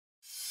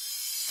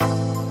Hi,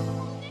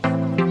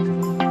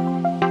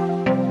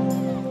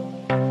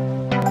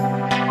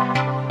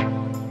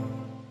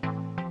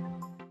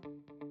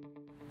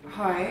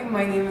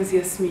 my name is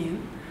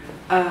Yasmin.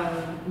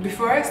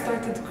 Before I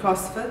started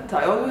CrossFit,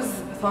 I always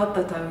thought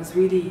that I was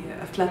really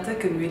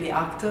athletic and really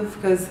active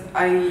because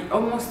I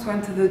almost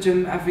went to the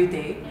gym every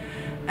day,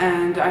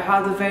 and I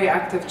had a very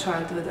active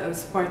childhood. I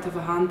was part of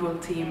a handball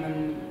team,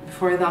 and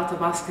before that a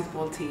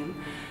basketball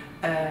team.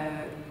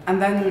 And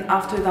then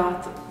after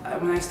that,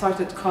 when I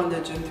started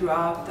college and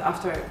throughout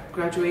after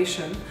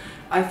graduation,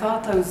 I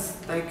thought I was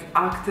like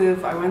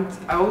active.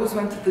 I always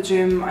went to the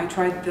gym. I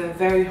tried the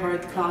very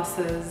hard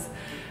classes.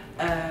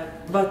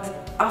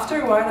 But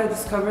after a while I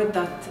discovered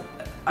that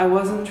I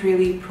wasn't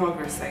really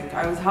progressing.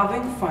 I was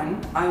having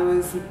fun, I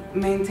was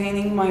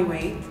maintaining my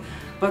weight,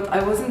 but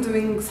I wasn't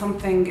doing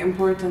something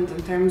important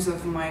in terms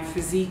of my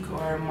physique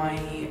or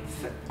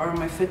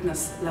my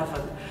fitness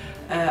level.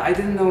 I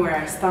didn't know where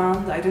I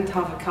stand, I didn't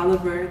have a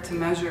caliber to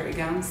measure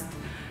against.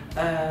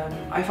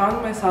 I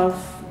found myself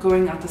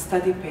going at a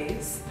steady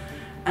pace,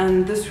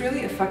 and this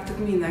really affected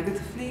me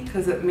negatively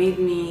because it made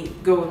me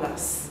go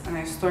less, and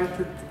I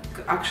started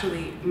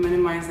actually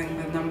minimizing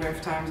the number of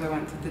times I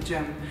went to the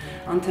gym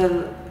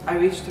until I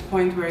reached a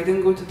point where I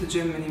didn't go to the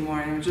gym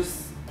anymore, and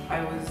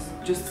I was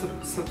just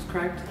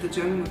subscribed to the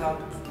gym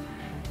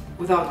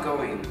without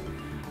going.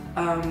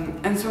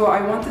 And so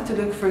I wanted to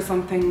look for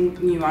something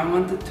new. I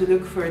wanted to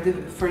look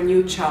for a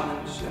new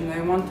challenge, and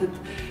I wanted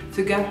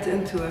to get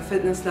into a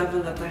fitness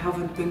level that I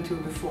haven't been to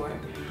before.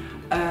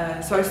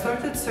 So I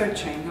started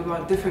searching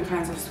about different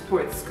kinds of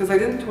sports because I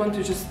didn't want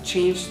to just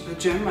change the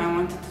gym, I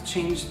wanted to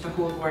change the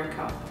whole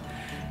workout.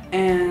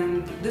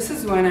 And this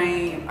is when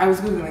I was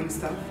Googling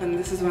stuff, and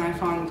this is when I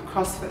found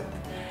CrossFit.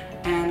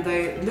 And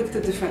I looked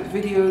at different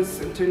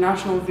videos,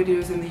 international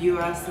videos in the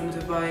US and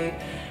Dubai,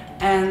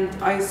 and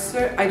I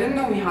didn't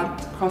know we had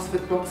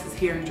CrossFit boxes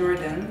here in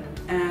Jordan,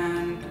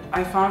 and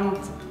I found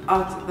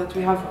out that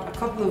we have a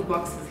couple of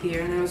boxes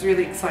here, and I was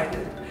really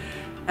excited.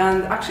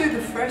 And actually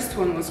the first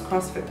one was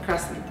CrossFit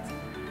Crescent.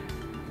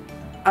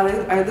 I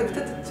looked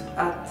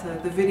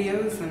at the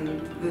videos and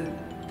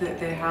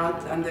they had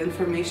and the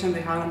information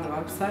they had on the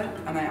website,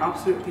 and I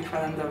absolutely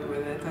fell in love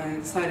with it, and I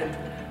decided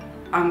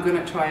I'm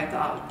gonna try it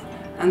out.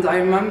 And I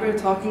remember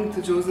talking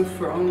to Joseph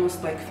for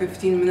almost like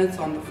 15 minutes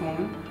on the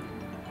phone,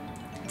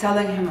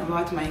 telling him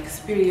about my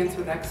experience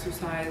with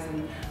exercise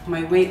and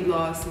my weight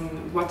loss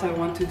and what I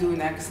want to do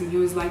next, and he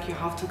was like, you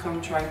have to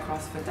come try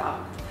CrossFit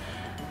out.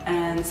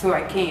 And so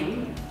I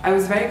came. I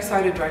was very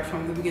excited right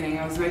from the beginning.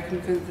 I was very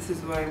convinced this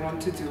is what I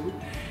want to do.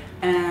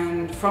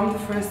 And from the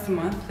first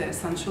month, the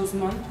Essentials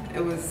month,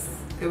 it was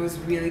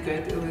really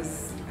good. It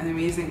was an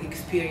amazing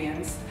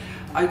experience.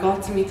 I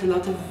got to meet a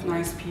lot of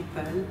nice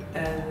people,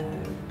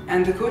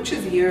 and the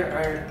coaches here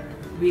are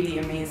really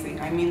amazing.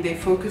 I mean, they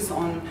focus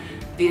on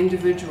the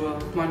individual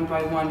one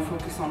by one,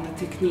 focus on the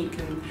technique,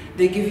 and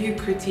they give you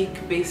critique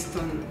based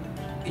on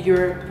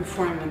your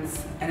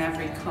performance in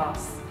every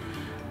class.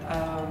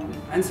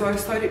 And so I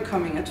started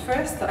coming. At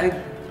first,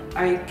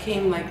 I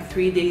came like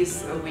 3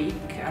 days a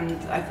week, and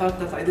I thought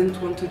that I didn't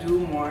want to do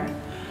more.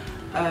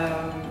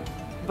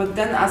 But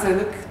then as I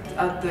looked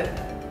at the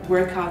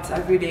workouts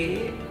every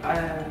day,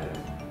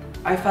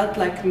 I felt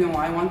like, no,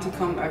 I want to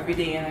come every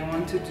day, and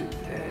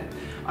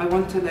I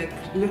want to like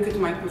look at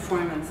my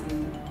performance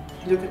and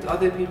look at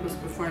other people's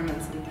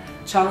performance and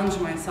challenge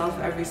myself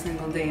every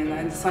single day. And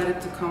I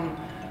decided to come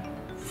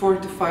 4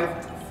 to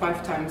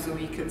 5 times a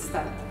week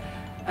instead.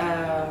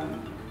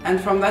 And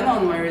from then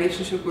on, my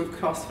relationship with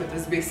CrossFit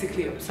is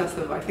basically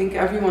obsessive. I think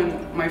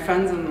everyone, my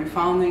friends and my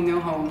family, know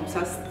how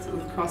obsessed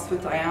with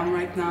CrossFit I am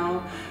right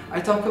now.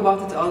 I talk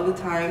about it all the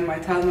time. I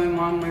tell my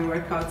mom my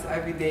workouts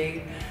every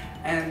day,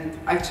 and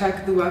I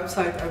check the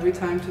website every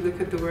time to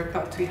look at the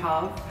workouts we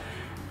have.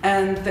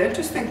 And the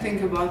interesting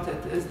thing about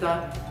it is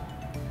that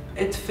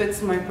it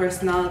fits my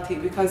personality,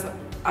 because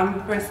I'm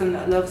a person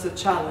that loves a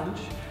challenge.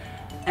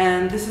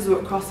 And this is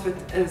what CrossFit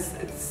is.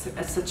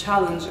 It's a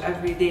challenge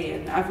every day,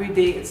 and every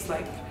day it's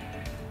like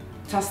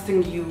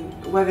testing you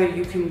whether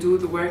you can do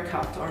the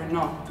workout or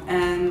not.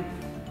 And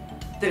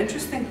the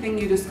interesting thing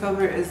you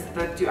discover is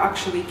that you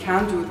actually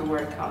can do the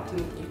workout,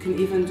 and you can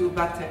even do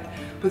better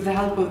with the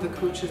help of the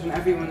coaches and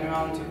everyone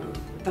around you.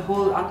 The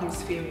whole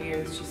atmosphere here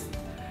is just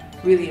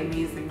really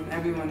amazing, and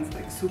everyone's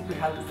like super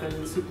helpful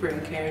and super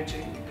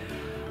encouraging.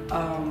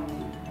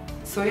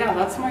 So yeah,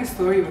 that's my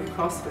story with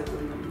CrossFit,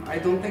 and I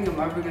don't think I'm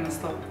ever going to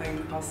stop playing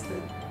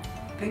CrossFit.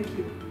 Thank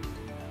you.